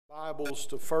Bibles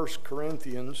to 1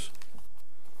 Corinthians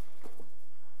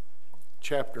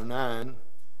chapter 9.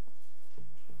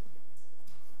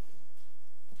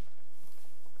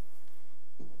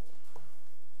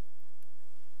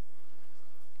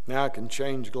 Now I can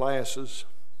change glasses.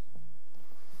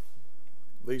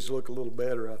 These look a little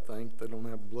better, I think. They don't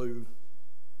have blue.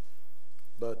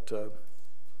 But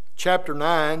chapter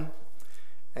 9,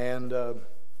 and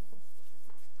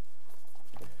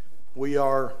we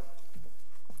are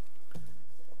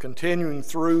continuing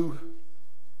through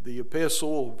the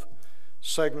epistle of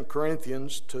 2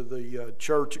 Corinthians to the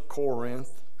church at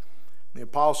Corinth. The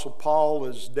Apostle Paul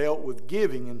has dealt with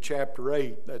giving in chapter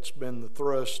 8. That's been the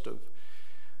thrust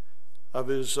of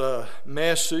his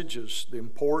message, is the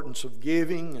importance of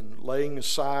giving and laying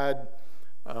aside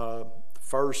the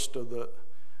first of the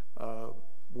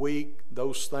week,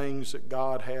 those things that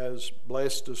God has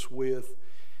blessed us with,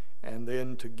 and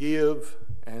then to give,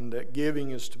 and that giving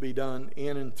is to be done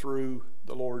in and through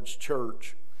the Lord's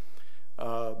church.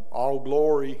 All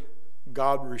glory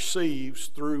God receives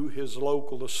through His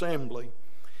local assembly,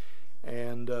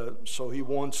 and so He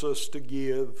wants us to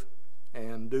give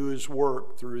and do His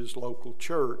work through His local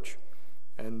church,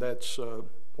 and that's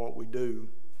what we do.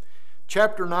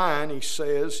 Chapter 9, he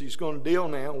says he's going to deal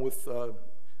now with the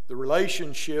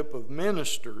relationship of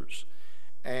ministers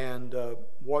and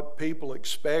what people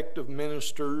expect of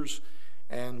ministers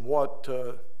and what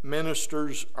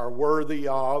ministers are worthy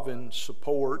of and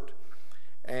support.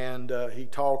 And he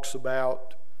talks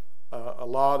about a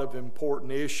lot of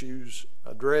important issues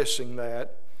addressing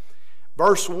that.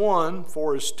 Verse 1,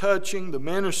 for as touching the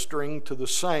ministering to the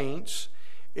saints,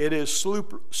 it is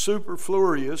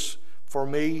superfluous for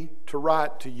me to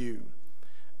write to you.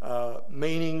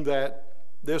 Meaning that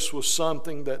this was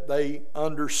something that they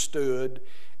understood,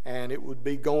 and it would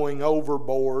be going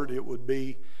overboard. It would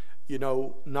be,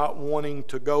 not wanting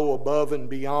to go above and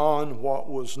beyond what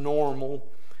was normal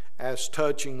as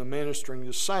touching the ministering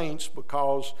to saints,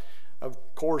 because, of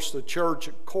course, the church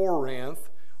at Corinth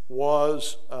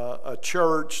was a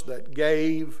church that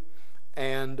gave,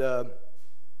 and it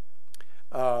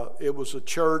was a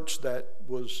church that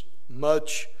was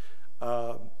much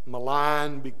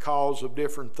maligned because of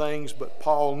different things, but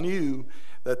Paul knew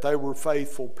that they were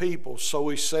faithful people. So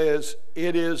he says,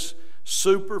 it is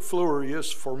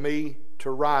superfluous for me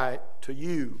to write to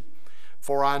you,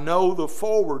 for I know the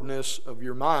forwardness of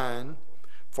your mind,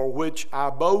 for which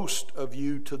I boast of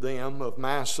you to them of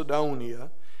Macedonia,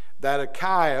 that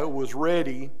Achaia was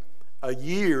ready a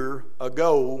year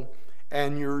ago,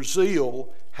 and your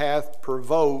zeal hath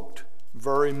provoked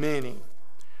very many.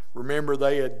 Remember,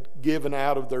 they had given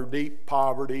out of their deep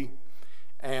poverty.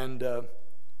 And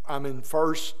I'm in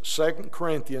 2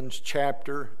 Corinthians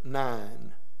chapter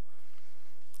 9.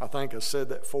 I think I said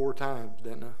that 4 times,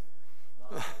 didn't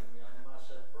I?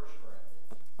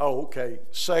 Oh, okay.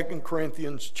 2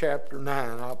 Corinthians chapter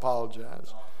 9. I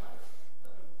apologize.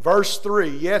 Verse 3,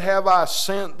 yet have I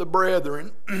sent the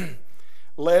brethren,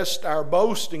 lest our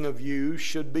boasting of you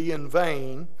should be in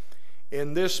vain,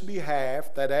 in this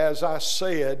behalf, that as I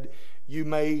said, you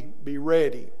may be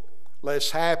ready.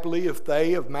 Lest happily, if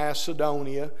they of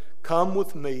Macedonia come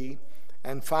with me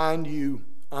and find you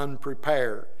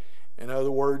unprepared. In other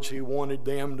words, he wanted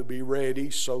them to be ready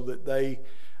so that they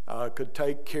could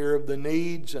take care of the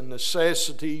needs and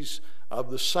necessities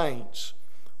of the saints.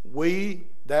 We,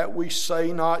 that we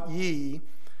say not ye,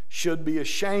 should be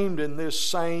ashamed in this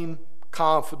same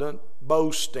confident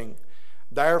boasting.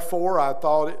 Therefore, I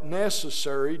thought it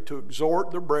necessary to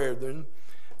exhort the brethren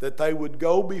that they would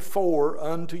go before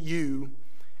unto you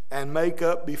and make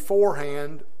up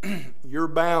beforehand your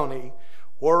bounty,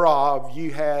 whereof ye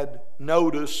had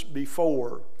notice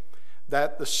before,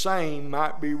 that the same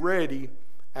might be ready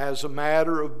as a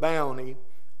matter of bounty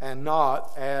and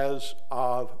not as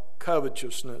of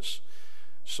covetousness.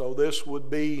 So this would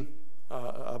be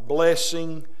a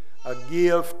blessing, a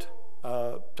gift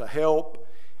to help,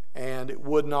 and it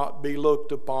would not be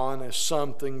looked upon as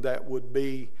something that would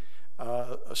be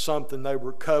something they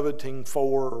were coveting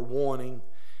for or wanting.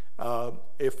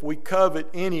 If we covet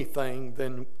anything,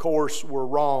 then of course we're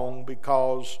wrong,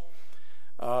 because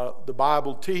the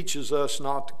Bible teaches us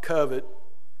not to covet.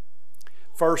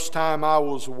 First time I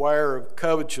was aware of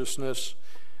covetousness,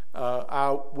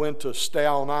 I went to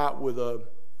stale night with a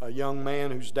young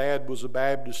man whose dad was a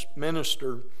Baptist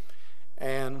minister,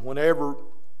 and whenever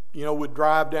we'd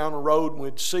drive down the road and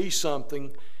we'd see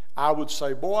something, I would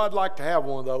say, boy, I'd like to have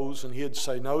one of those. And he'd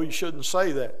say, no, you shouldn't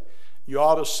say that. You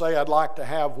ought to say, I'd like to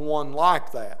have one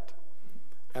like that.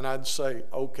 And I'd say,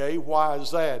 okay, why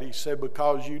is that? He said,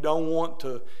 because you don't want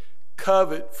to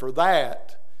covet for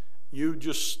that You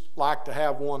just like to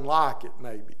have one like it,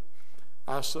 maybe.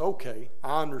 I said, okay,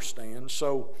 I understand.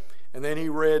 So, and then he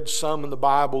read some in the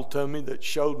Bible to me that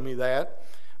showed me that.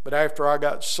 But after I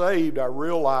got saved, I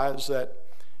realized that,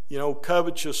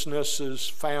 covetousness is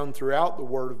found throughout the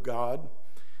Word of God.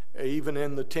 Even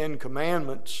in the Ten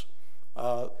Commandments,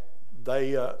 the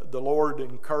Lord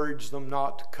encouraged them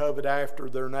not to covet after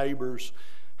their neighbor's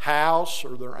house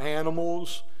or their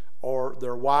animals or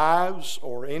their wives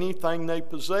or anything they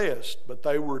possessed, but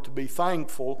they were to be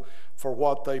thankful for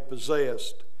what they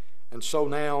possessed. And so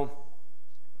now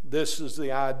this is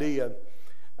the idea.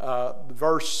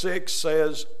 Verse 6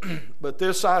 says, "But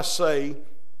this I say,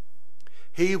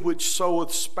 he which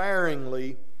soweth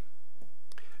sparingly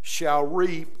shall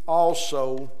reap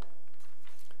also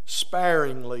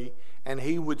sparingly, and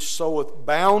he which soweth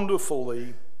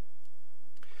bountifully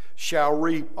shall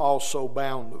reap also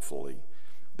bountifully."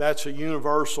 That's a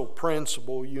universal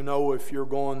principle. If you're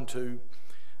going to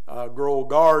grow a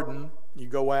garden, you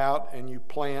go out and you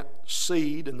plant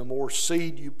seed, and the more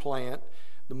seed you plant,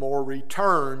 the more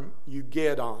return you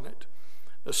get on it.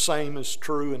 The same is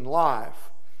true in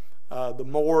life. The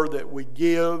more that we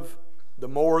give, the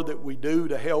more that we do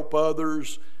to help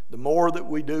others, the more that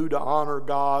we do to honor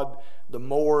God, the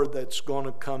more that's going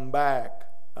to come back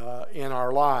in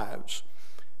our lives,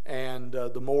 and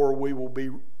the more we will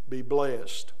be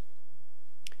blessed.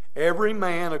 "Every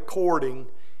man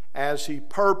according as he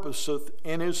purposeth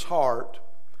in his heart,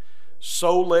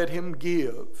 so let him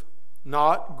give,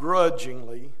 not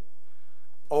grudgingly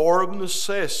or of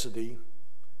necessity,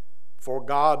 for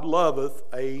God loveth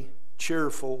a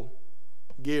cheerful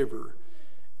giver."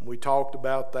 We talked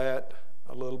about that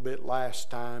a little bit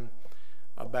last time,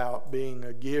 about being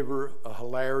a giver, a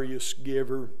hilarious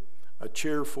giver, a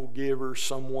cheerful giver,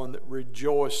 someone that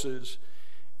rejoices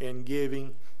in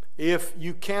giving. If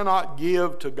you cannot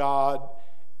give to God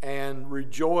and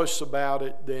rejoice about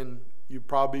it, then you're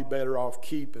probably better off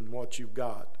keeping what you've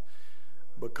got,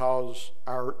 because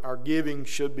our giving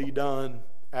should be done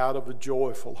out of a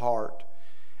joyful heart.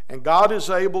 "And God is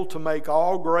able to make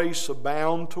all grace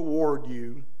abound toward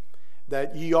you,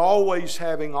 that ye always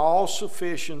having all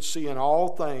sufficiency in all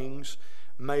things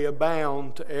may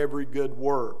abound to every good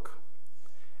work.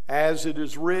 As it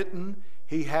is written,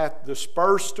 He hath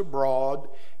dispersed abroad,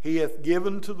 He hath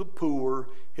given to the poor,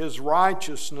 His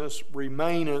righteousness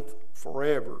remaineth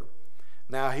forever.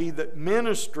 Now he that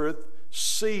ministereth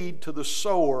seed to the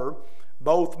sower,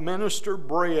 both minister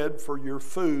bread for your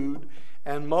food,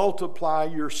 and multiply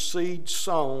your seed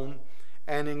sown,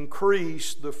 and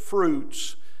increase the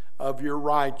fruits of your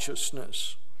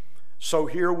righteousness." So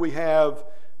here we have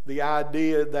the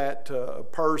idea that a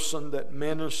person that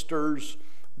ministers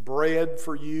bread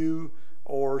for you,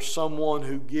 or someone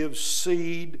who gives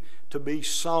seed to be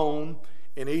sown,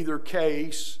 in either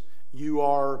case, you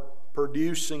are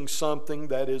producing something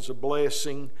that is a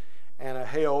blessing and a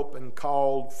help, and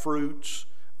called fruits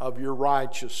of your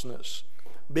righteousness,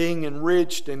 being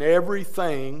enriched in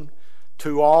everything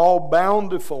to all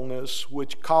bountifulness,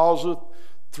 which causeth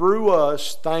through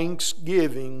us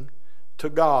thanksgiving to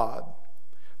God.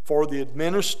 For the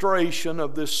administration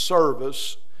of this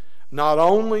service not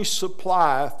only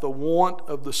supplieth the want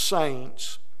of the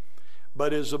saints,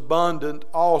 but is abundant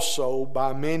also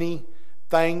by many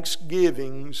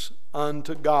thanksgivings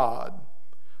unto God,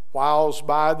 whiles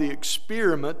by the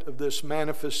experiment of this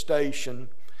manifestation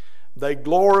they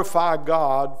glorify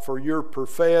God for your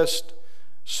professed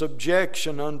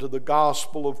subjection unto the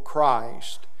gospel of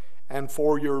Christ, and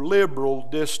for your liberal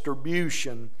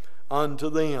distribution unto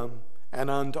them and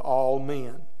unto all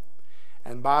men.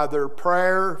 And by their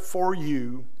prayer for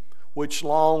you, which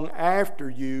long after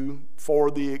you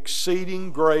for the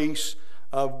exceeding grace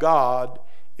of God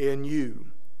in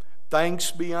you.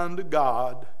 Thanks be unto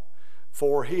God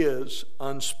for His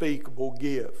unspeakable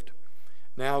gift.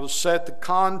 Now, to set the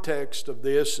context of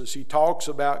this, as he talks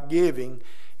about giving,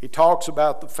 he talks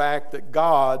about the fact that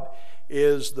God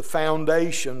is the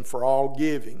foundation for all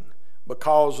giving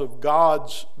because of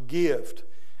God's gift.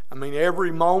 I mean,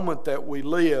 every moment that we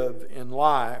live in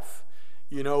life,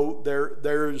 you know,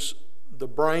 there's the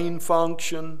brain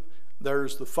function,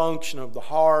 there's the function of the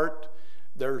heart,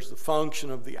 there's the function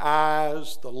of the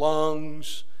eyes, the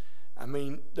lungs. I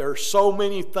mean, there are so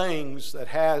many things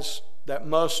that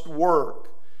must work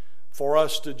for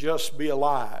us to just be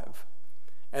alive.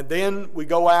 And then we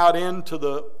go out into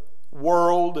the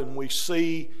world and we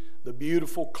see the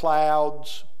beautiful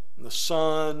clouds and the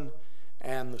sun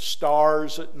and the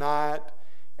stars at night,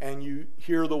 and you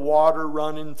hear the water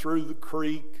running through the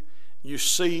creek. You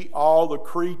see all the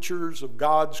creatures of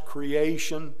God's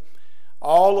creation.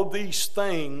 All of these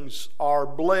things are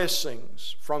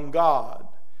blessings from God.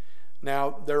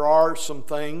 Now, there are some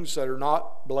things that are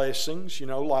not blessings,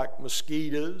 like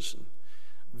mosquitoes, and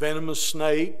venomous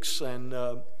snakes, and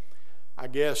I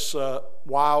guess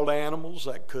wild animals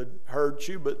that could hurt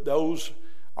you, but those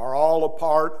are all a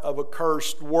part of a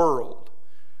cursed world.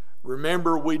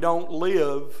 Remember, we don't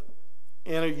live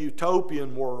in a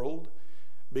utopian world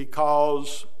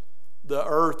because the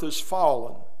earth has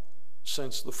fallen.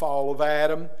 Since the fall of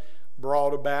Adam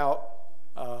brought about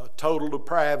total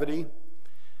depravity.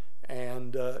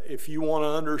 And if you want to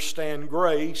understand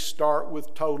grace, start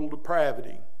with total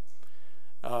depravity.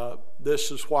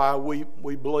 This is why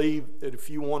we believe that if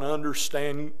you want to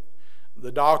understand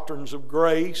the doctrines of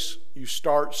grace, you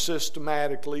start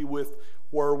systematically with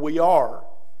where we are.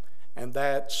 And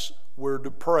that's, we're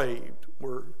depraved.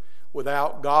 We're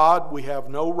without God, we have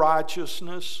no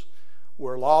righteousness.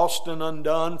 We're lost and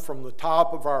undone from the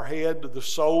top of our head to the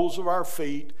soles of our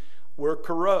feet. We're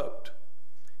corrupt.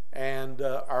 And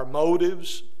our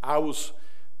motives, I was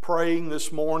praying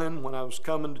this morning when I was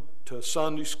coming to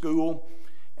Sunday school,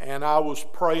 and I was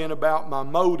praying about my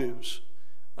motives,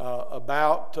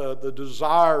 about the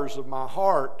desires of my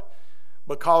heart,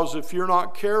 because if you're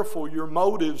not careful, your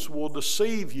motives will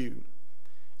deceive you,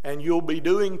 and you'll be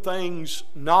doing things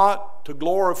not to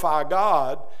glorify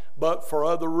God, but for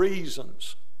other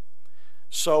reasons.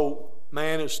 So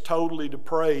man is totally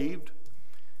depraved,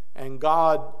 and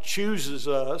God chooses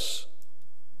us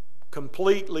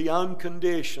completely,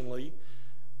 unconditionally,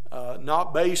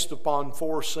 not based upon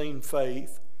foreseen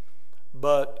faith,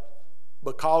 but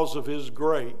because of His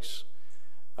grace.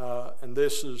 And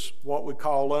this is what we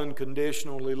call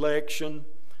unconditional election,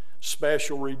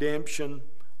 special redemption,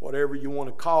 whatever you want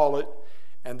to call it.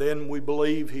 And then we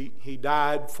believe He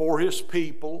died for His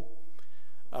people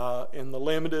in the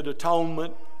limited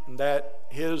atonement, and that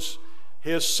His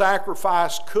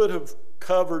sacrifice could have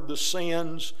covered the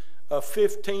sins of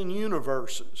 15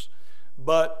 universes,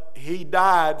 but He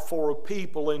died for a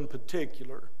people in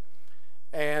particular.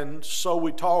 And so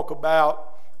we talk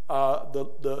about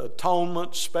the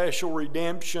atonement, special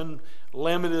redemption,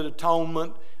 limited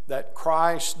atonement, that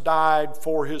Christ died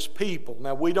for His people.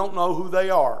 Now, we don't know who they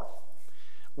are.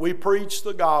 We preach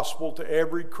the gospel to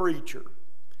every creature,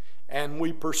 and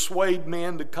we persuade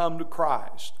men to come to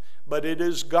Christ. But it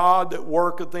is God that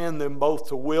worketh in them both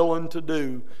to will and to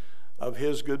do of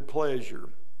His good pleasure.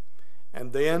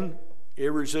 And then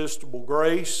irresistible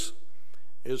grace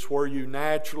is where you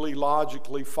naturally,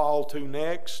 logically fall to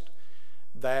next.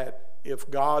 That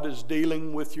if God is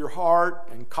dealing with your heart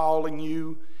and calling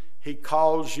you, He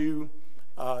calls you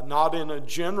not in a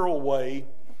general way,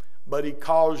 but He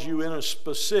calls you in a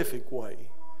specific way.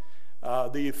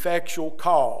 The effectual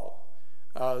call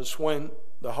is when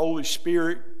the Holy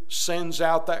Spirit sends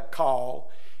out that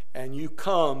call and you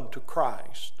come to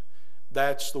Christ.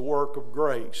 That's the work of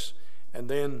grace. And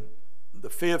then the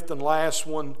fifth and last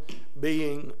one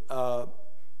being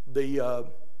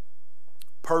the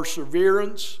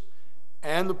perseverance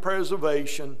and the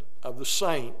preservation of the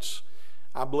saints.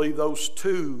 I believe those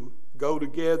two go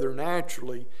together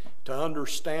naturally to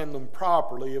understand them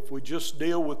properly. If we just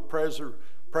deal with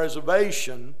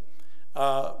preservation,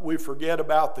 we forget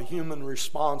about the human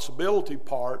responsibility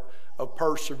part of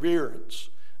perseverance,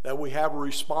 that we have a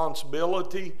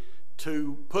responsibility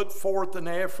to put forth an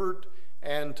effort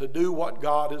and to do what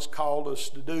God has called us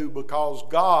to do, because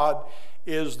God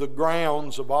is the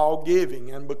grounds of all giving.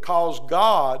 And because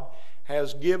God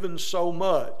has given so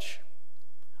much,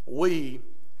 we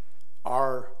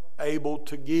are able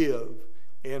to give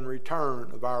in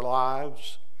return of our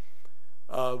lives,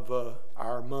 of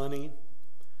our money,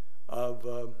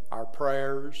 of our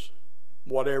prayers,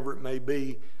 whatever it may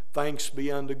be. Thanks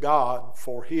be unto God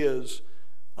for His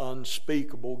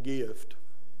unspeakable gift.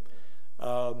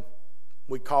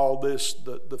 We call this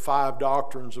the five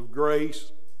doctrines of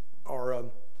grace,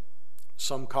 or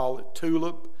some call it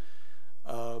TULIP.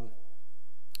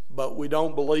 But we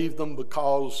don't believe them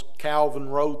because Calvin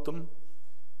wrote them.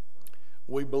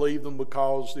 We believe them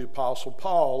because the Apostle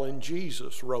Paul and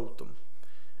Jesus wrote them,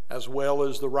 as well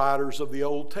as the writers of the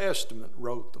Old Testament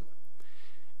wrote them.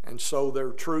 And so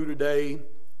they're true today,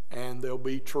 and they'll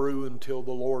be true until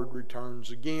the Lord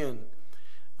returns again.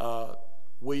 I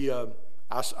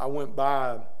went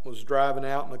by, was driving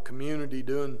out in the community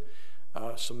doing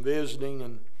some visiting,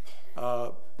 and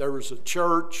there was a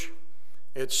church.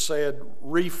 It said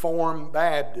Reformed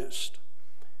Baptist,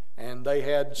 and they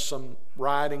had some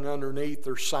writing underneath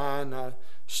their sign. I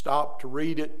stopped to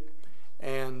read it,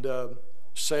 and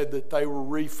said that they were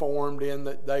Reformed in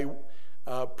that they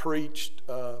preached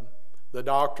the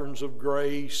doctrines of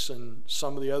grace and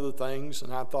some of the other things.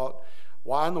 And I thought,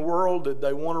 why in the world did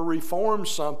they want to reform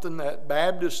something that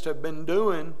Baptists have been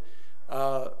doing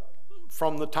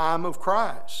from the time of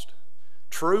Christ?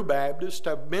 True Baptists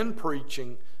have been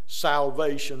preaching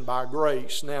salvation by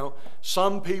grace. Now,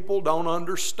 some people don't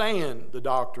understand the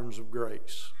doctrines of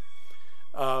grace.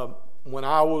 When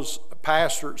I was a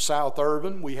pastor at South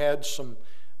Irvin, we had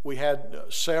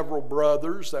several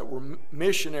brothers that were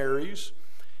missionaries,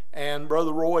 and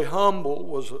Brother Roy Humble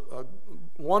was a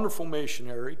wonderful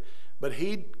missionary, but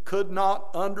he could not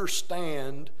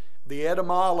understand the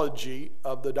etymology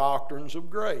of the doctrines of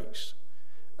grace.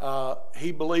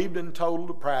 He believed in total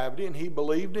depravity and he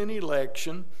believed in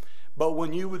election, but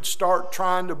when you would start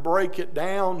trying to break it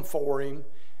down for him,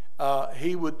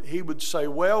 he would say,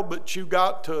 well, but you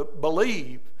got to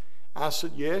believe. I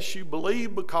said, yes, you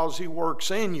believe because he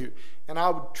works in you. And I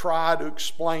would try to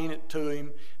explain it to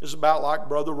him. It's about like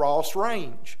Brother Ross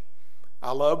Range.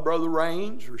 I love Brother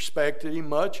Range, respected him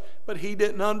much, but he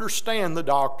didn't understand the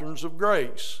doctrines of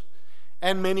grace.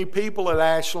 And many people at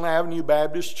Ashland Avenue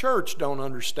Baptist Church don't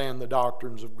understand the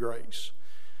doctrines of grace.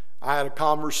 I had a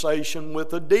conversation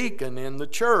with a deacon in the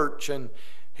church, and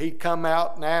he come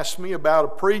out and asked me about a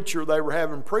preacher they were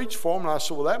having preach for him. And I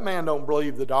said, well, that man don't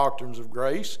believe the doctrines of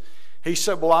grace. He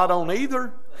said, well, I don't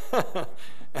either.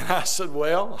 And I said,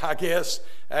 well, I guess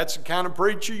that's the kind of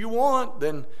preacher you want.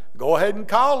 Then go ahead and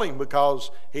call him, because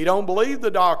he don't believe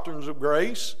the doctrines of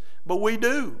grace, but we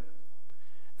do.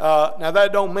 Now,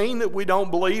 that don't mean that we don't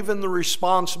believe in the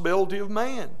responsibility of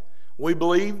man. We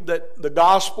believe that the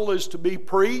gospel is to be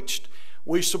preached.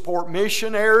 We support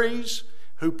missionaries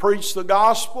who preach the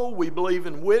gospel. We believe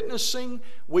in witnessing.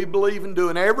 We believe in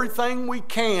doing everything we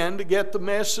can to get the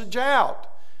message out.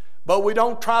 But we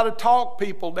don't try to talk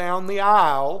people down the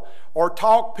aisle or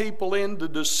talk people into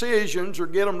decisions or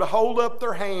get them to hold up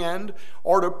their hand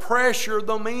or to pressure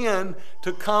them in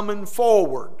to coming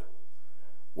forward.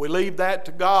 We leave that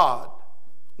to God.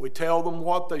 We tell them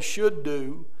what they should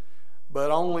do, but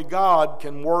only God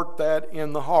can work that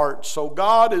in the heart. So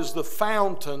God is the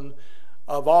fountain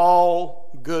of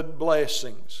all good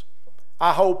blessings.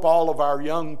 I hope all of our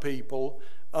young people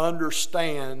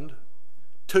understand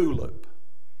TULIP.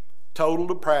 Total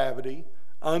depravity,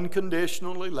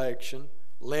 unconditional election,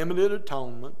 limited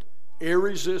atonement,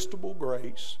 irresistible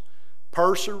grace,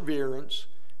 perseverance,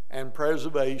 and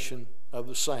preservation of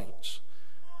the saints.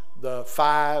 The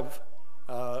 5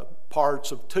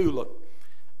 parts of TULIP.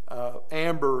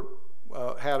 Amber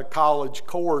had a college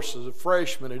course as a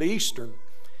freshman at Eastern,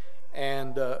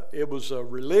 and it was a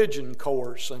religion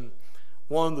course, and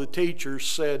one of the teachers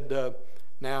said,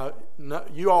 now,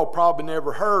 you all probably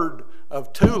never heard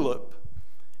of TULIP.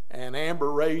 And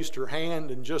Amber raised her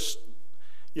hand and just,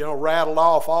 rattled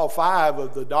off all 5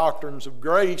 of the doctrines of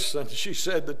grace. And she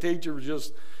said the teacher was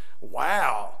just,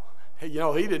 wow. He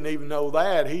didn't even know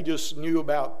that. He just knew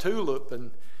about TULIP. And,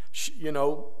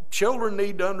 children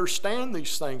need to understand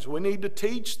these things. We need to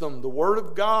teach them the Word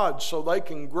of God so they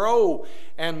can grow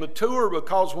and mature,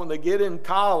 because when they get in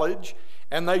college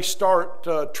and they start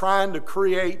trying to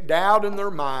create doubt in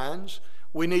their minds,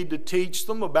 we need to teach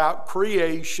them about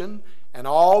creation and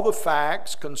all the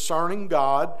facts concerning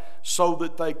God so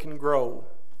that they can grow.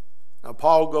 Now,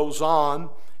 Paul goes on,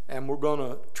 and we're going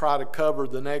to try to cover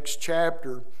the next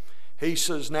chapter. He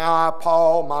says, now I,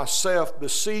 Paul, myself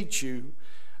beseech you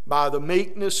by the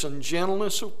meekness and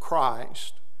gentleness of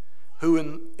Christ, who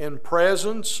in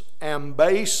presence am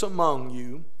base among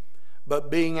you,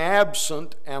 but being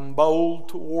absent am bold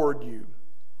toward you.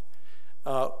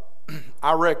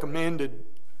 I recommended,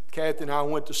 Kathy and I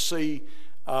went to see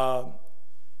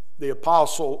the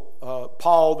Apostle,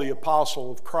 Paul, the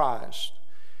Apostle of Christ.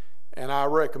 And I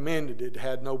recommended it. It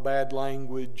had no bad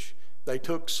language. They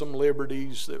took some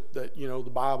liberties that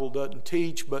the Bible doesn't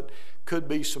teach, but could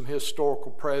be some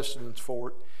historical precedence for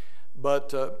it.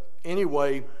 But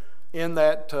anyway, in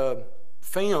that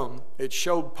film, it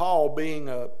showed Paul being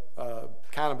a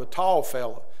kind of a tall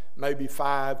fella, maybe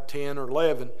 5, 10, or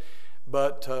 11.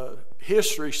 But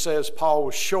history says Paul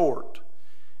was short,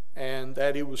 and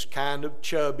that he was kind of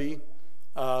chubby,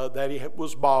 that he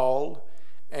was bald,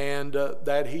 and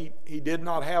that he did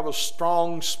not have a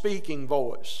strong speaking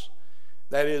voice,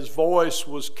 that his voice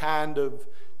was kind of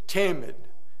timid.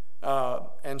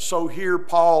 And so here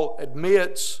Paul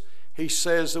admits, he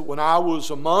says that when I was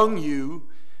among you,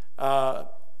 I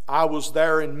was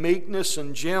there in meekness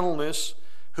and gentleness,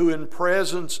 who in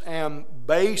presence am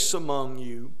base among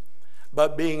you,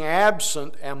 but being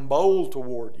absent am bold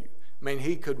toward you. I mean,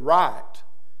 he could write.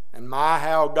 And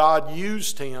how God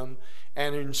used him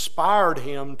and inspired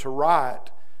him to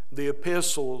write the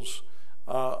epistles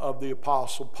of the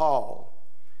Apostle Paul.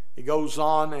 He goes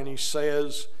on and he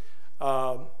says,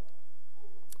 but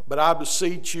I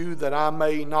beseech you that I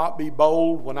may not be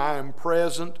bold when I am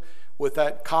present with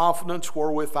that confidence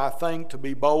wherewith I think to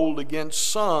be bold against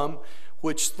some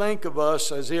which think of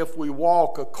us as if we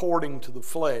walk according to the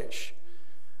flesh.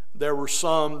 There were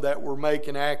some that were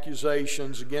making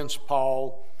accusations against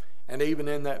Paul, and even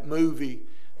in that movie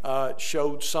it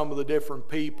showed some of the different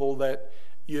people that,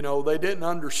 they didn't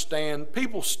understand.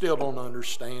 People still don't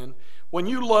understand. When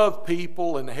you love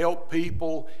people and help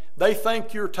people, they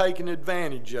think you're taking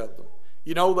advantage of them.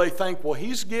 They think, well,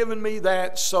 he's giving me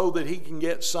that so that he can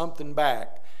get something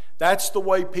back. That's the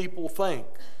way people think.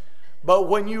 But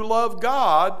when you love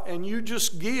God and you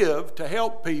just give to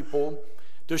help people,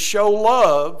 to show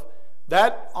love,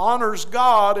 that honors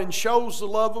God and shows the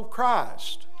love of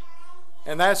Christ.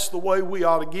 And that's the way we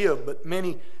ought to give. But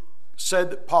many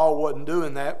said that Paul wasn't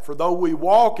doing that. For though we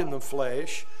walk in the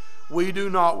flesh, we do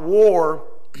not war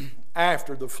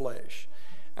after the flesh.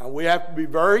 Now we have to be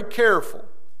very careful.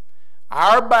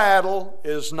 Our battle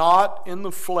is not in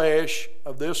the flesh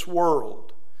of this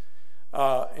world.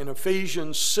 In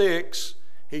Ephesians 6,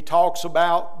 he talks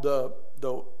about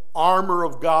the armor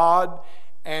of God,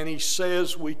 and he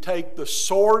says we take the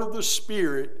sword of the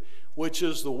Spirit, which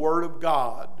is the Word of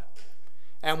God,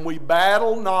 and we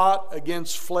battle not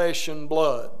against flesh and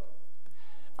blood.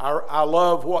 I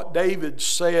love what David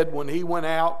said when he went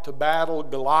out to battle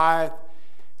Goliath.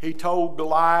 He told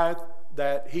Goliath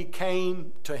that he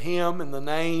came to him in the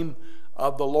name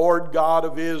of the Lord God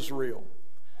of Israel.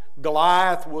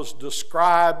 Goliath was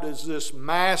described as this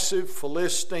massive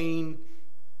Philistine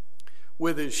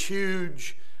with his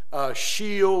huge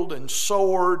shield and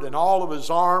sword and all of his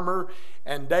armor.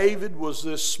 And David was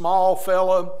this small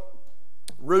fella,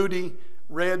 ruddy,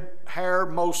 red hair,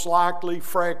 most likely,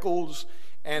 freckles.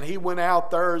 And he went out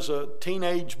there as a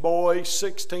teenage boy,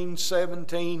 16,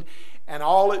 17, and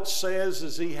all it says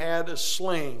is he had a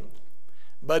sling.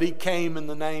 But he came in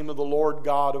the name of the Lord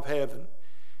God of heaven.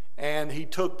 And he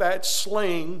took that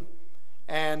sling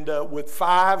and with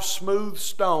 5 smooth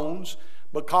stones,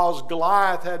 because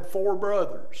Goliath had 4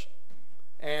 brothers.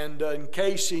 And in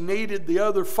case he needed the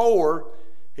other 4,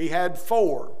 he had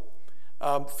 4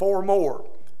 more.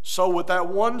 So with that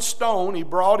one stone, he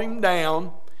brought him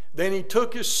down. Then he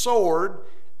took his sword,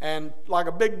 and like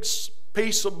a big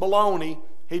piece of bologna,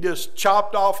 he just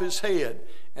chopped off his head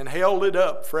and held it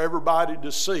up for everybody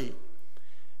to see.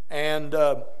 And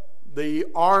the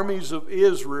armies of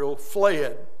Israel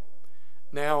fled.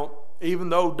 Now, even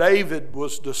though David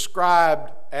was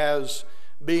described as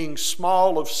being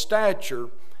small of stature,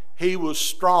 he was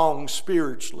strong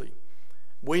spiritually.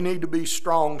 We need to be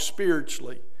strong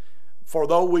spiritually. For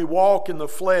though we walk in the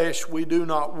flesh, we do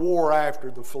not war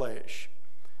after the flesh.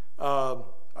 A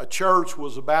church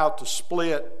was about to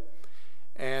split,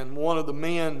 and one of the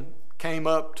men came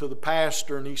up to the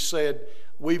pastor and he said,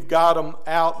 "We've got them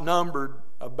outnumbered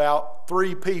about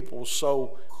 3 people,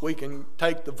 so we can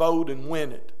take the vote and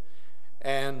win it."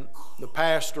 And the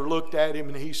pastor looked at him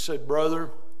and he said,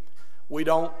 "Brother, we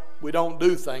don't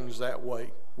do things that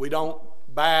way. We don't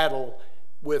battle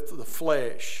with the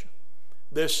flesh.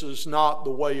 This is not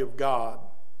the way of God.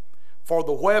 For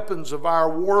the weapons of our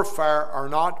warfare are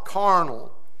not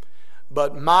carnal,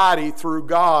 but mighty through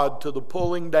God to the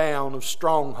pulling down of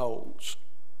strongholds."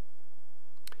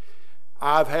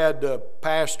 I've had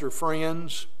pastor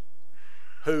friends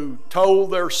who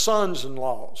told their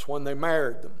sons-in-laws when they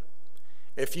married them,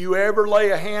 "If you ever lay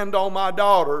a hand on my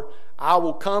daughter, I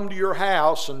will come to your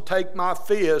house and take my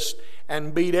fist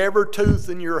and beat every tooth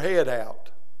in your head out."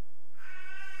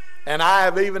 And I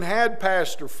have even had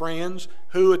pastor friends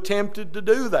who attempted to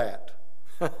do that.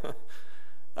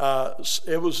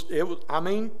 I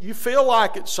mean, you feel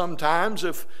like it sometimes.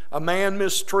 If a man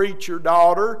mistreats your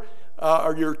daughter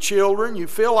or your children, you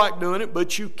feel like doing it,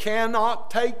 but you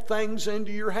cannot take things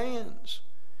into your hands.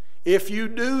 If you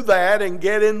do that and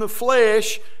get in the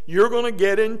flesh, you're going to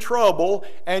get in trouble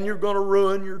and you're going to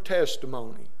ruin your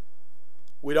testimony.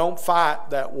 We don't fight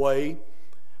that way.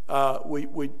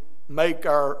 We make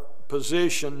our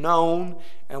position known,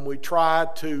 and we try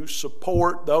to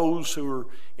support those who are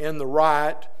in the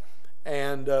right,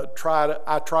 and I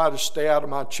try to stay out of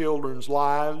my children's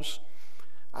lives.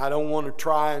 I don't want to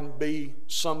try and be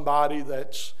somebody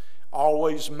that's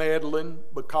always meddling,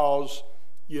 because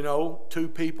 2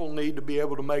 people need to be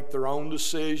able to make their own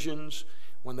decisions.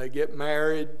 When they get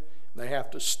married, they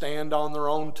have to stand on their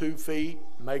own 2 feet,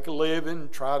 make a living,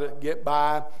 try to get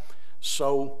by.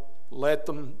 So let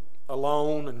them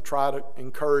alone and try to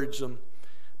encourage them.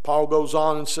 Paul goes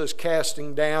on and says,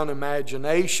 "Casting down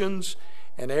imaginations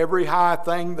and every high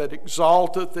thing that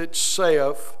exalteth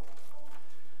itself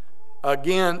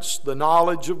against the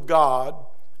knowledge of God,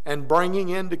 and bringing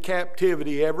into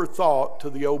captivity every thought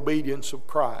to the obedience of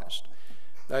Christ.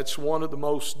 That's one of the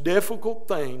most difficult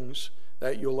things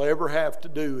that you'll ever have to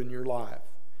do in your life.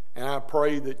 And I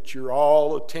pray that you're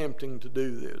all attempting to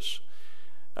do this.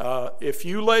 If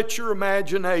you let your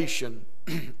imagination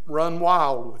run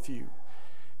wild with you,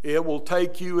 it will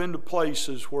take you into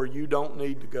places where you don't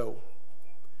need to go.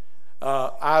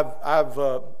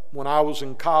 When I was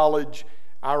in college,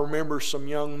 I remember some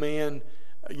young men,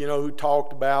 who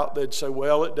talked about, they'd say,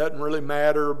 well, it doesn't really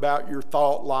matter about your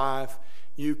thought life.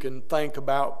 You can think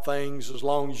about things as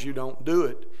long as you don't do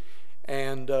it.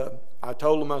 And I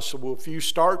told them, I said, well, if you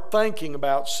start thinking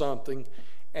about something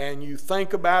and you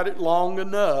think about it long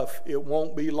enough, it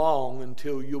won't be long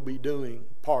until you'll be doing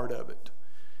part of it.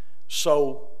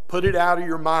 So put it out of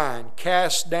your mind.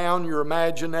 Cast down your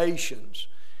imaginations.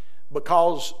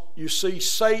 Because, you see,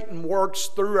 Satan works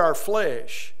through our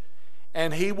flesh.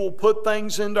 And he will put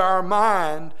things into our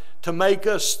mind to make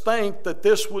us think that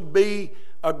this would be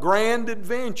a grand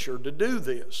adventure to do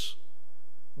this.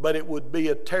 But it would be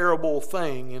a terrible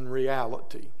thing in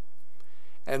reality.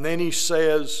 And then he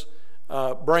says,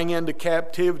 bring into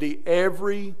captivity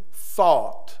every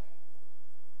thought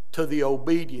to the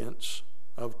obedience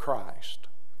of Christ.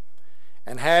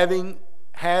 And having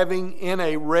in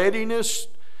a readiness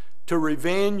to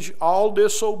revenge all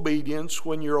disobedience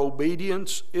when your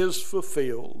obedience is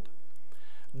fulfilled,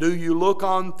 do you look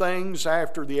on things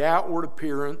after the outward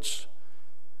appearance?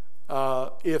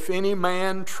 If any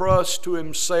man trusts to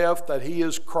himself that he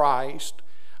is Christ,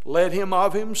 let him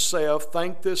of himself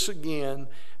think this again,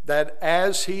 that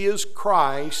as he is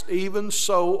Christ, even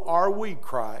so are we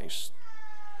Christ.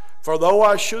 For though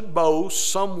I should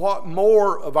boast somewhat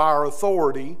more of our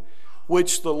authority,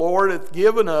 which the Lord hath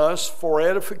given us for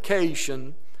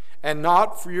edification, and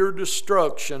not for your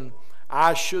destruction,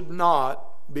 I should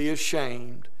not be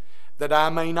ashamed, that I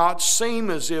may not seem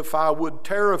as if I would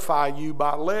terrify you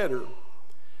by letter.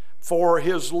 For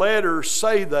his letters,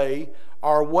 say they,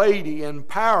 are weighty and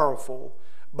powerful,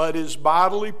 but his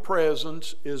bodily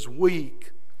presence is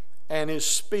weak, and his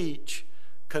speech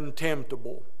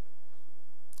contemptible.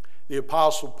 The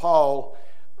Apostle Paul,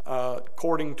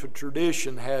 according to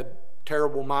tradition, had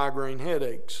terrible migraine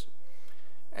headaches.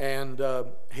 And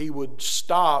he would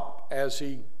stop as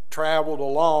he traveled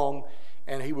along,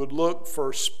 and he would look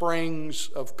for springs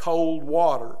of cold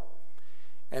water.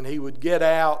 And he would get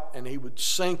out and he would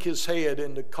sink his head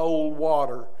into cold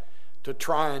water to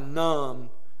try and numb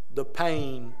the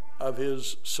pain of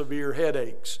his severe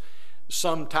headaches.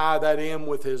 Some tie that in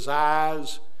with his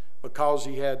eyes because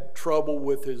he had trouble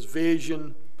with his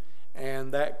vision,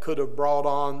 and that could have brought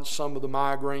on some of the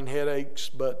migraine headaches.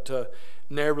 But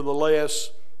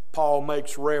nevertheless, Paul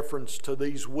makes reference to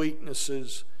these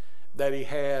weaknesses that he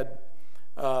had,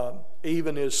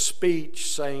 even his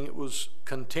speech, saying it was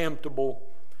contemptible.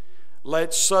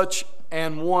 Let such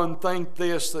an one think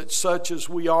this, that such as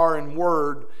we are in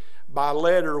word, by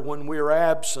letter when we are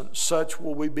absent, such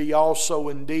will we be also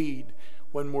indeed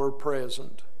when we're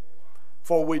present.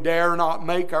 For we dare not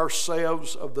make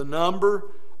ourselves of the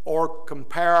number, or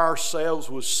compare ourselves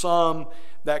with some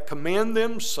that commend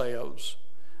themselves,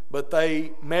 but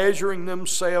they, measuring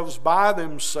themselves by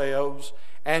themselves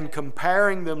and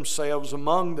comparing themselves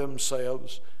among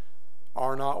themselves,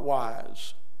 are not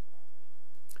wise.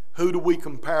 Who do we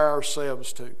compare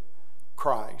ourselves to?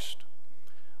 Christ.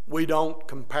 We don't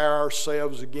compare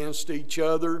ourselves against each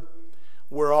other.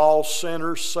 We're all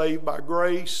sinners saved by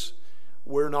grace.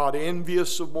 We're not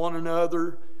envious of one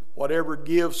another. Whatever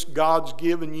gifts God's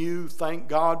given you, thank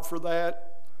God for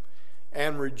that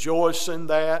and rejoice in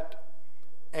that.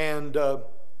 And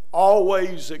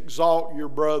always exalt your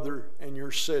brother and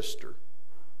your sister.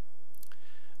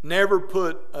 Never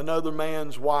put another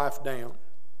man's wife down.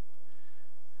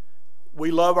 We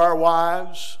love our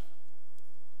wives,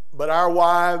 but our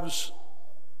wives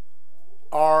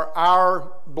are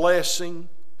our blessing,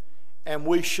 and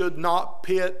we should not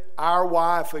pit our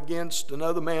wife against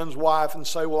another man's wife and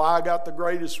say, well, I got the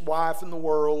greatest wife in the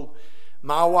world.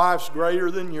 My wife's greater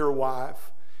than your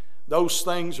wife. Those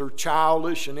things are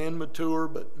childish and immature,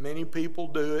 but many people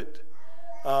do it.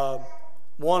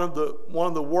 One of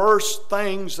the worst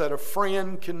things that a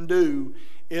friend can do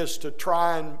is to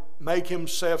try and make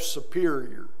himself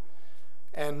superior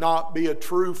and not be a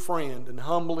true friend and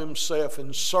humble himself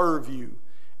and serve you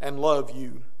and love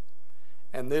you.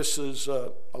 And this is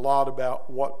a lot about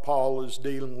what Paul is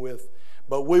dealing with.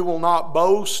 But we will not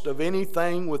boast of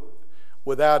anything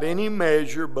without any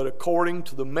measure, but according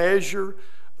to the measure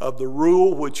of the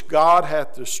rule which God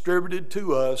hath distributed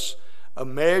to us, a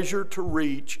measure to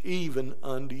reach even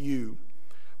unto you.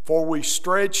 For we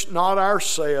stretch not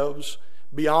ourselves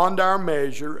beyond our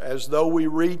measure, as though we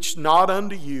reached not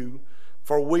unto you,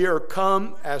 for we are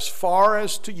come as far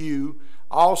as to you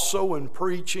also in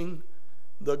preaching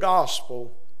the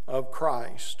gospel of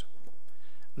Christ,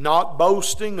 not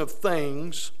boasting of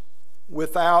things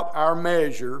without our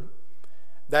measure,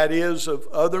 that is, of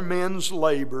other men's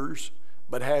labors,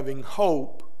 but having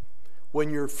hope, when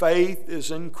your faith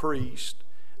is increased,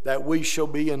 that we shall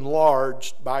be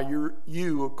enlarged by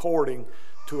you according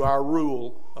to our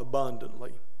rule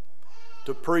abundantly,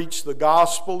 to preach the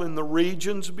gospel in the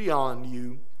regions beyond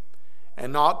you,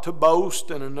 and not to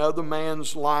boast in another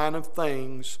man's line of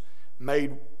things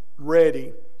made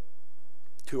ready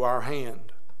to our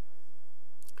hand.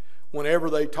 Whenever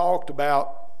they talked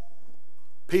about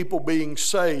people being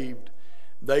saved,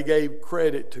 they gave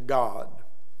credit to God.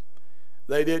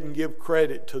 They didn't give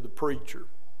credit to the preacher.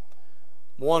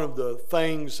 One of the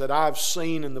things that I've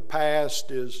seen in the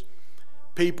past is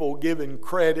people giving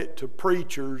credit to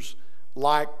preachers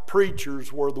like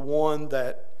preachers were the one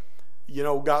that,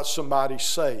 got somebody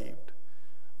saved.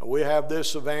 We have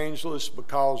this evangelist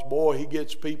because, boy, he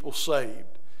gets people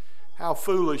saved. How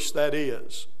foolish that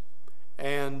is,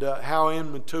 and how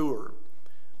immature,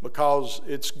 because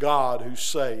it's God who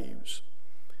saves.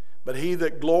 But he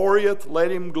that glorieth,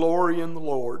 let him glory in the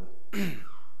Lord.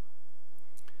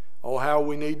 Oh, how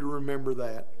we need to remember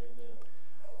that.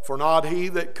 For not he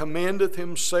that commendeth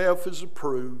himself is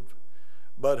approved,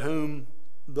 but whom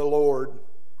the Lord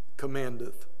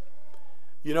commendeth.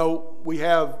 We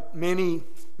have many,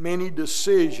 many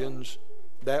decisions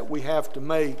that we have to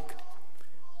make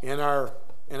in our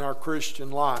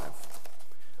Christian life.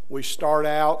 We start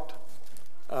out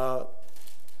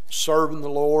serving the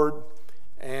Lord,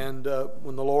 and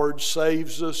when the Lord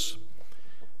saves us,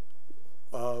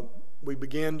 we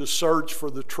begin to search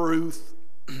for the truth,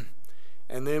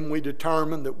 and then we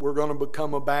determine that we're going to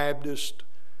become a Baptist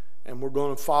and we're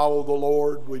going to follow the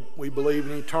Lord. We believe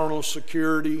in eternal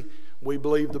security. We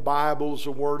believe the Bible is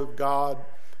the Word of God.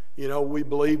 We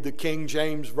believe the King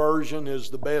James Version is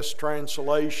the best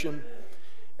translation.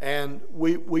 And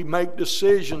we make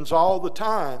decisions all the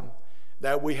time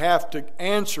that we have to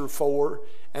answer for,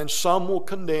 and some will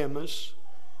condemn us,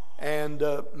 and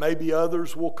maybe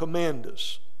others will commend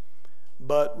us.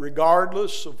 But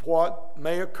regardless of what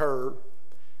may occur,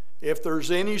 if there's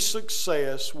any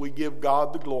success, we give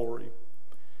God the glory.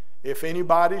 If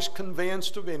anybody's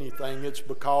convinced of anything, it's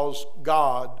because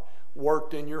God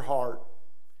worked in your heart